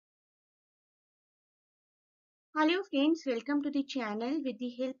Hello friends, welcome to the channel. With the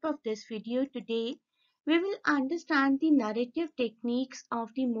help of this video today, we will understand the narrative techniques of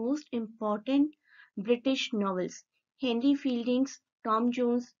the most important British novels. Henry Fielding's Tom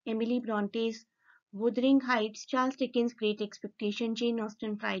Jones, Emily Bronte's Wuthering Heights, Charles Dickens' Great Expectation, Jane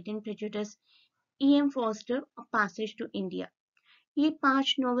Austen, Pride and Prejudice, E.M. Forster, A Passage to India. ये 5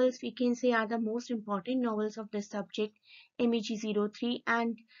 novels we can say are the most important novels of this subject MEG03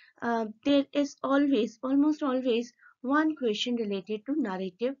 and there is almost always one question related to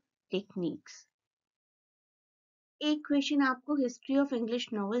narrative techniques. एक question आपको history of English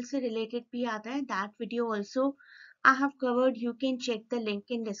novels से related भी आता है. That video also I have covered. You can check the link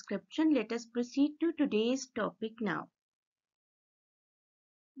in description. Let us proceed to today's topic now.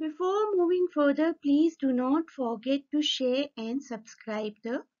 Before moving further, please do not forget to share and subscribe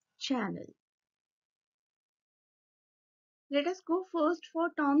the channel. Let us go first for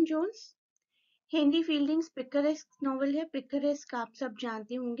Tom Jones. Henry fieldings पिकरेस्क novel है. पिकरेस्क आप सब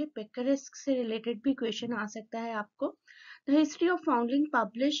जानते होंगे. पिकरेस्क से related भी question आ सकता है आपको. The history of फाउंडलिंग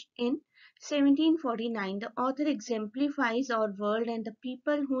published in 1749. The author exemplifies our world and the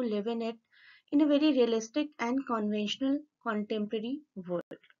people who live in it in a very realistic and conventional contemporary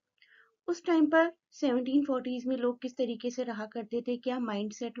world. उस टाइम पर 1740s में लोग किस तरीके से रहा करते थे, क्या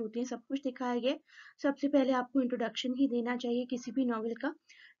माइंड सेट होते हैं, सब कुछ दिखाया गया. सबसे पहले आपको इंट्रोडक्शन ही देना चाहिए किसी भी नॉवेल का.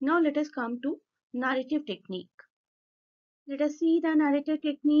 Now let us come to narrative technique. Let us see the narrative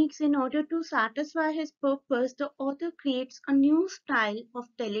techniques. In order to satisfy his purpose, the author creates a new style of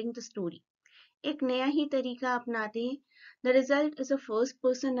telling the story. एक नया ही तरीका अपनाते हैं. The result is a first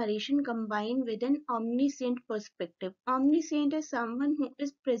person narration combined with an omniscient perspective. Omniscient is someone who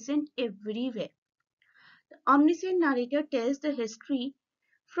is present everywhere. The omniscient narrator tells the history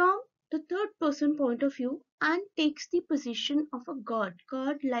from the third person point of view and takes the position of a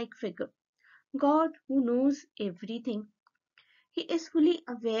god-like figure. God who knows everything. He is fully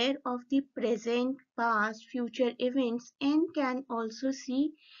aware of the present, past, future events and can also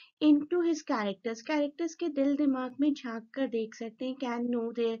see into his characters. Characters के दिल दिमाग में झांक कर देख सकते हैं. Can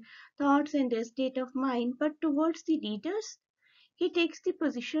know their thoughts and their state of mind. But towards the readers, he takes the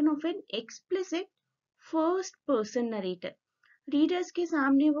position of an explicit first person narrator. Readers के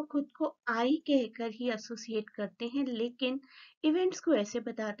सामने वो खुद को आई कहकर ही एसोसिएट करते हैं, लेकिन इवेंट्स को ऐसे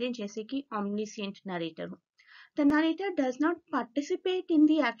बताते हैं जैसे कि omniscient narrator हो. The narrator does not participate in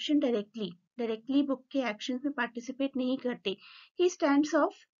the action directly book के एक्शन में पार्टिसिपेट नहीं करते. He stands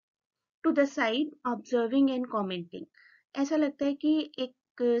off to the side observing and commenting. ऐसा लगता है कि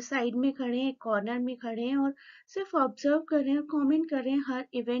एक साइड में खड़े हैं, एक कॉर्नर में खड़े हैं और सिर्फ ऑब्जर्व कर रहे हैं, कमेंट कर रहे हैं हर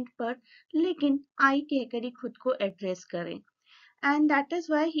इवेंट पर, लेकिन आई कहकर ही खुद को एड्रेस करें. And that is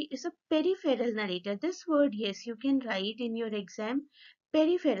why he is a peripheral narrator. This word, yes, you can write in your exam,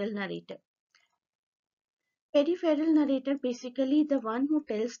 peripheral narrator. Peripheral narrator, basically the one who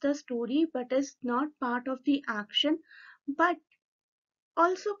tells the story but is not part of the action, but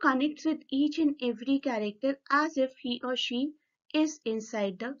also connects with each and every character as if he or she is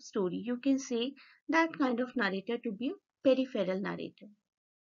inside the story. You can say that kind of narrator to be a peripheral narrator.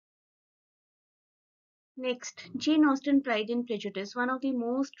 Next, Jane Austen, Pride and Prejudice, one of the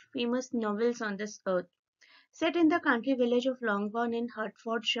most famous novels on this earth. Set in the country village of Longbourn in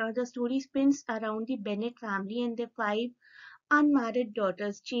Hertfordshire, the story spins around the Bennet family and their 5 unmarried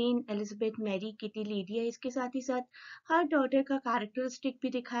daughters, Jane, Elizabeth, Mary, Kitty, Lydia. इसके साथ ही साथ हर daughter का characteristic भी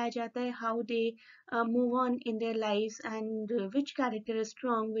दिखाया जाता है, how they move on in their lives and which character is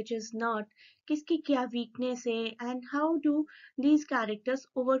strong, which is not, किसकी क्या weakness है, and how do these characters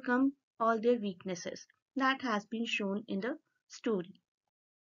overcome all their weaknesses. That has been shown in the story.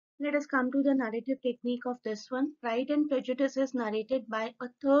 Let us come to the narrative technique of this one. Pride and Prejudice is narrated by a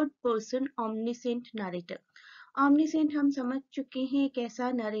third person omniscient narrator. Omniscient हम समझ चुके हैं, एक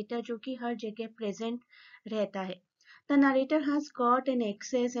ऐसा narrator जो कि हर जगह present रहता है. The narrator has got an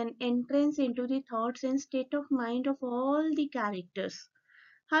access and entrance into the thoughts and state of mind of all the characters.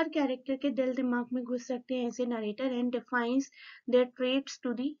 Her character के दिल दिमाग में घुस सकते हैं ऐसे narrator and defines their traits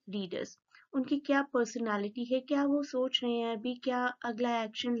to the readers. उनकी क्या पर्सनालिटी है, क्या वो सोच रहे हैं अभी, क्या अगला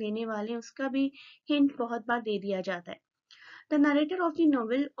एक्शन लेने वाले हैं, उसका भी हिंट बहुत बार दे दिया जाता है. The narrator of the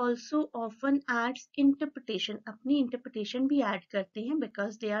novel also often adds interpretation. अपनी interpretation भी add करते हैं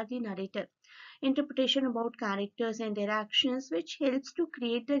because they are the narrator. Interpretation about characters and their actions which helps to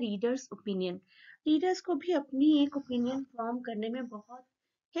create the reader's opinion. Readers को भी अपनी एक opinion form करने में बहुत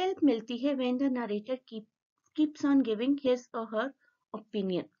help मिलती है when the narrator keeps on giving his or her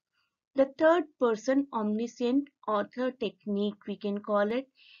opinion. The third person omniscient author technique, we can call it.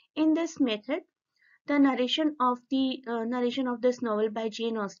 In this method, the narration of this novel by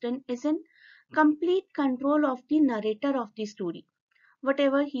Jane Austen is in complete control of the narrator of the story.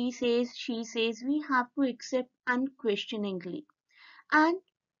 Whatever he says, she says, we have to accept unquestioningly, and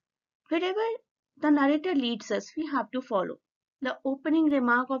wherever the narrator leads us, we have to follow. The opening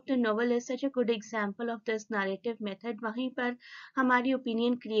remark of the novel is such a good example of this narrative method. वहीं पर हमारी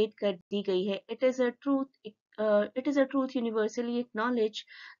opinion create कर दी गई है. It is a truth universally acknowledged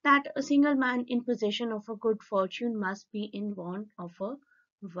that a single man in possession of a good fortune must be in want of a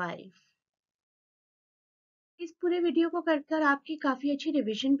wife. इस पूरे video को कर आपकी काफ़ी अच्छी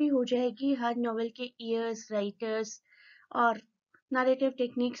रिवीजन भी हो जाएगी. हर नॉवल के ईयर्स, राइटर्स और नरेटिव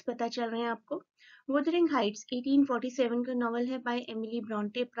टेक्निक्स पता चल रहे हैं आपको. Wuthering Heights 1847 का नॉवल है bye Emily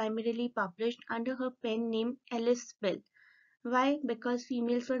Bronte, primarily published under her pen name Alice bell. Why? Because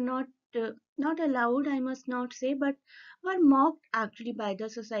females were not allowed, I must not say, but were mocked actually by the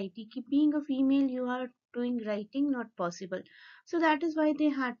society. Ki being a female, you are doing writing, not possible. So that is why they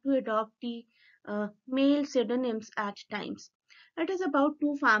had to adopt the male pseudonyms at times. It is about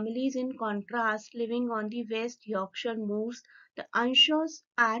two families in contrast living on the West Yorkshire moors, the Unshaws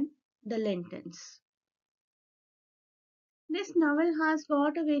and the Lintons. This novel has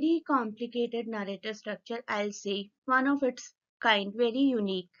got a very complicated narrative structure, I'll say, one of its kind, very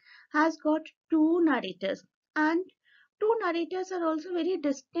unique. Has got two narrators, and two narrators are also very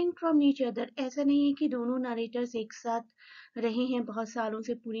distinct from each other. ऐसा नहीं है कि दोनों narrators एक साथ रहे हैं बहुत सालों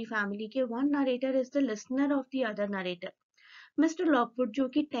से पूरी family के. One narrator is the listener of the other narrator. Mr. Lockwood, जो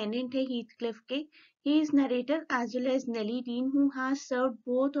कि tenant है Heathcliff के, he is narrator as well as Nellie Dean, who has served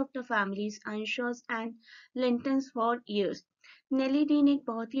both of the families, Unshaws and Lintons, for years. Nellie Dean एक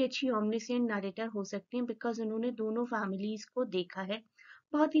बहुत ही अच्छी omniscient narrator हो सकती हैं because उन्होंने दोनों families को देखा है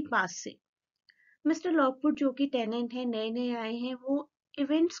बहुत ही पास से. मिस्टर लॉकवुड जो कि टेनेंट है, नए नए आए हैं, वो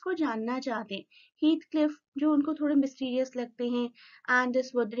इवेंट्स को जानना चाहते हैं. हीथक्लिफ जो उनको थोड़े मिस्टीरियस लगते हैं, एंड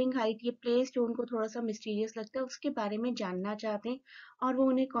दिस वुदरिंग हाइट, ये प्लेस जो उनको थोड़ा सा मिस्टीरियस लगता है, उसके बारे में जानना चाहते हैं. और वो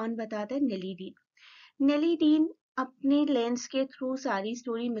उन्हें कौन बताता है? नेली डीन. नेली डीन अपने लेंस के थ्रू सारी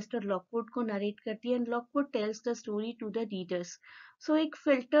स्टोरी मिस्टर लॉकवुड को नरेट करती है, and Lockwood tells the story to the readers. सो एक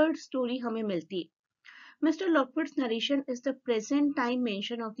फिल्टर्ड स्टोरी हमें मिलती है. Mr. Lockwood's narration is the present time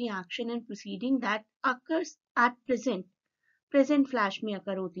mention of the action and proceeding that occurs at present flash में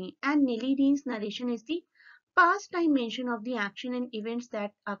occur होती हैं, and Nellie Dean's narration is the past time mention of the action and events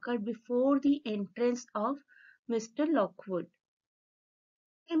that occurred before the entrance of Mr. Lockwood.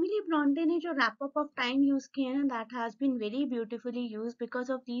 Emily Brontë ने जो wrap up of time use किया है, that has been very beautifully used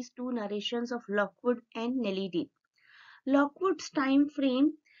because of these two narrations of Lockwood and Nellie Dean. Lockwood's time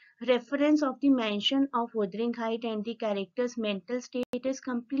frame reference of the mention of Wuthering Height and the character's mental state is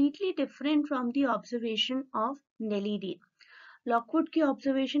completely different from the observation of Nellie Dean. Lockwood की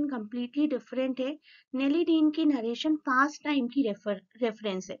observation completely different है. नेली dean की narration past time की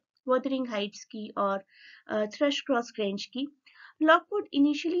reference है, Wuthering Heights की और thrust cross grange की. Lockwood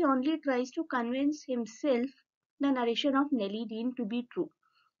initially only tries to convince himself the narration of Nellie Dean to be true.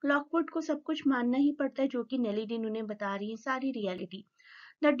 Lockwood को सब कुछ मानना ही पड़ता है जो कि नेली डीन उन्हें बता रही है, सारी reality.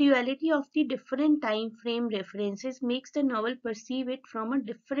 The duality of the different time frame references makes the novel perceive it from a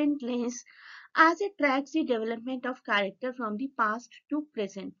different lens as it tracks the development of character from the past to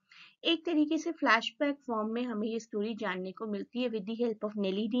present. एक तरीके से flashback form में हमें ये story जानने को मिलती है with the help of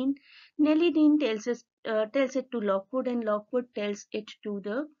Nellie Dean. Nellie Dean tells it to Lockwood and Lockwood tells it to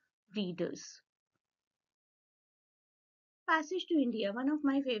the readers. Passage to India, one of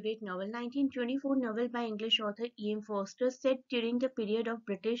my favorite novel, 1924 novel by English author E.M. Forster, set during the period of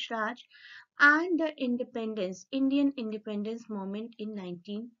British Raj and the Indian independence moment in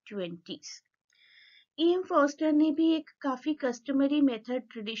 1920s. E.M. Forster ने भी एक काफी customary method,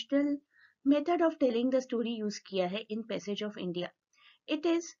 traditional method of telling the story use किया है in Passage of India. It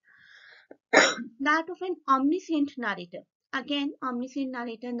is that of an omniscient narrator. Again, omniscient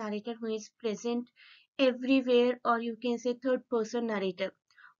narrator who is present everywhere, or you can say third person narrator,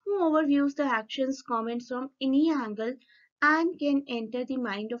 who overviews the actions, comments from any angle and can enter the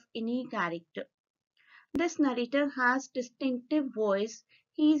mind of any character. This narrator has distinctive voice.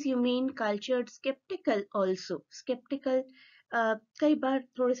 He is humane, cultured, skeptical also. Skeptical, कई बार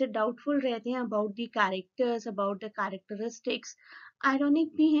थोड़े से doubtful रहते हैं about the characters, about the characteristics.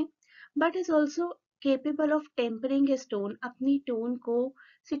 Ironic भी हैं, but is also capable of tempering his tone, अपनी tone को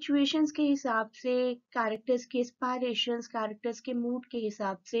situations के हिसाब से, characters के aspirations, characters के mood के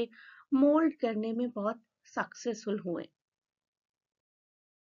हिसाब से mold करने में बहुत successful हुए.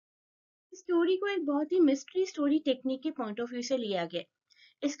 स्टोरी को एक बहुत ही मिस्ट्री स्टोरी टेक्निक के पॉइंट ऑफ व्यू से लिया गया.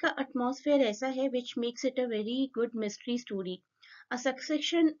 इसका एटमॉस्फेयर ऐसा है which makes it a very good mystery story. A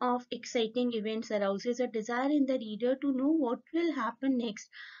succession of exciting events arouses a desire in the reader to know what will happen next.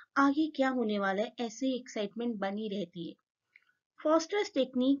 आगे क्या होने वाला है, ऐसे ही एक्साइटमेंट बनी रहती है। Foster's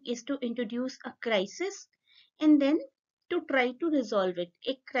technique is to introduce a crisis and then to try to resolve it.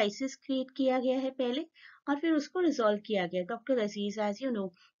 एक crisis create किया गया है पहले और फिर उसको resolve किया गया. Dr. Aziz, as you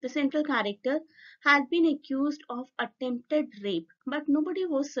know, the central character had been accused of attempted rape, but nobody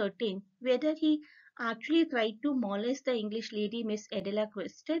was certain whether he actually tried to molest the English lady Miss Adela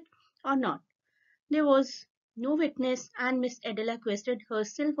Quested or not. There was no witness, and Miss Adela Quested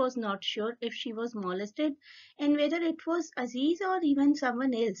herself was not sure if she was molested and whether it was Aziz or even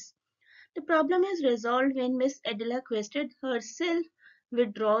someone else. The problem is resolved when Miss Adela Quested herself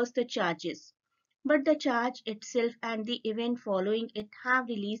withdraws the charges. But the charge itself and the event following it have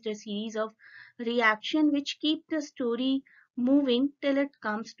released a series of reactions which keep the story moving till it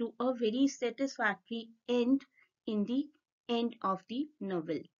comes to a very satisfactory end in the end of the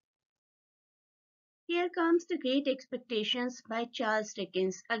novel. Here comes The Great Expectations by Charles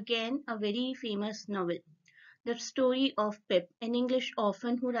Dickens, again a very famous novel. The story of Pip, an English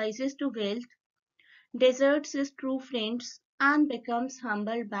orphan who rises to wealth, deserts his true friends, and becomes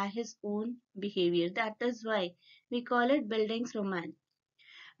humbled by his own behavior. That is why we call it Building's Romance.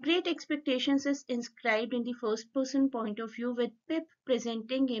 Great Expectations is inscribed in the first person point of view with Pip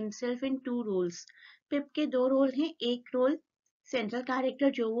presenting himself in two roles. Pip के दो role हैं, एक role central character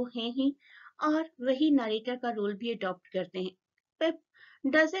जो वो हैं ही और वही narrator का रोल भी अडॉप्ट करते हैं. Pip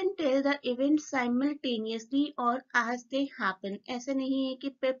doesn't tell the events simultaneously or as they happen. ऐसा नहीं है कि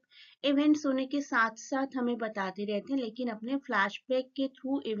Pip इवेंट्स होने के साथ साथ हमें बताते रहते हैं, लेकिन अपने फ्लैशबैक के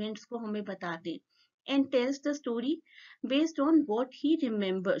थ्रू इवेंट्स को हमें बताते हैं. And tells the story based on what he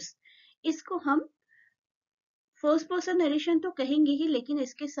remembers. इसको हम फर्स्ट पर्सन नरेशन तो कहेंगे ही, लेकिन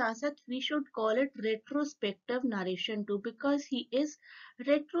इसके साथ साथ we should call it retrospective narration to, because he is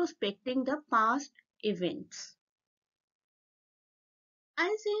retrospecting the past events.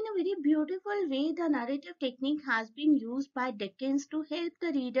 I'll say in a very beautiful way, the narrative technique has been used by Dickens to help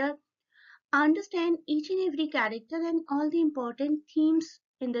the reader understand each and every character and all the important themes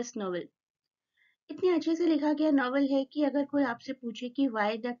in this novel. इतने अच्छे से लिखा गया novel है कि अगर कोई आपसे पूछे कि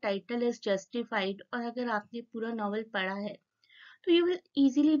why the title is justified, और अगर आपने पूरा नॉवल पढ़ा है तो you will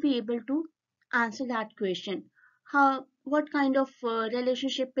easily be able to answer that question. How what kind of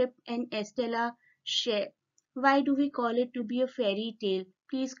relationship pip and Estella share, why do we call it to be a fairy tale,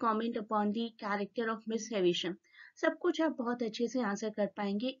 please comment upon the character of miss हेविशम. सब कुछ आप बहुत अच्छे से answer कर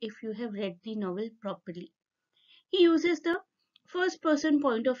पाएंगे if you have read the novel properly. He uses the first person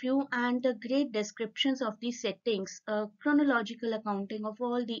point of view and the great descriptions of the settings, a chronological accounting of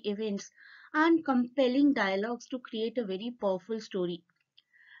all the events, and compelling dialogues to create a very powerful story.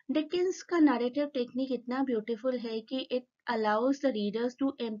 Dickens का narrative technique इतना beautiful है कि it allows the readers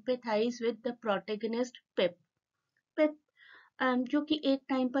to empathize with the protagonist Pip. Pip जो कि एक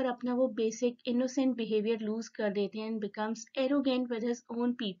time पर अपना वो बेसिक इनोसेंट बिहेवियर लूज कर देते हैं and becomes arrogant with his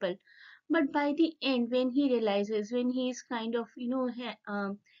own people. But by the end, when he realizes, when he is kind of,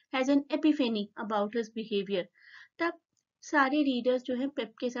 has an epiphany about his behavior, तब सारे रीडर्स जो है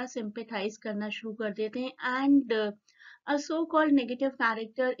पिप के साथ सिंपैथाइज करना शुरू कर देते हैं. And a so called negative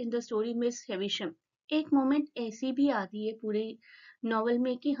character in the story miss हेविशम, एक मोमेंट ऐसी भी आती है पूरे नॉवल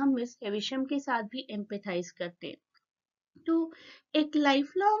में कि हम मिस हेविशम के साथ भी एम्पैथाइज करते हैं. तो एक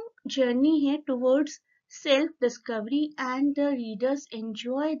लाइफ लॉन्ग जर्नी है towards self discovery, and the readers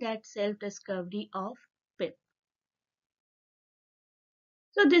enjoy that self discovery of Pip.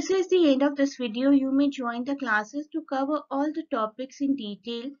 So this is the end of this video. You may join the classes to cover all the topics in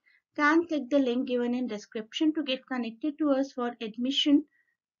detail. Can click the link given in description to get connected to us for admission.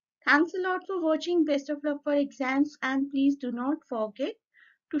 Thanks a lot for watching. Best of luck for exams, and please do not forget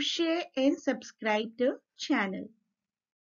to share and subscribe the channel.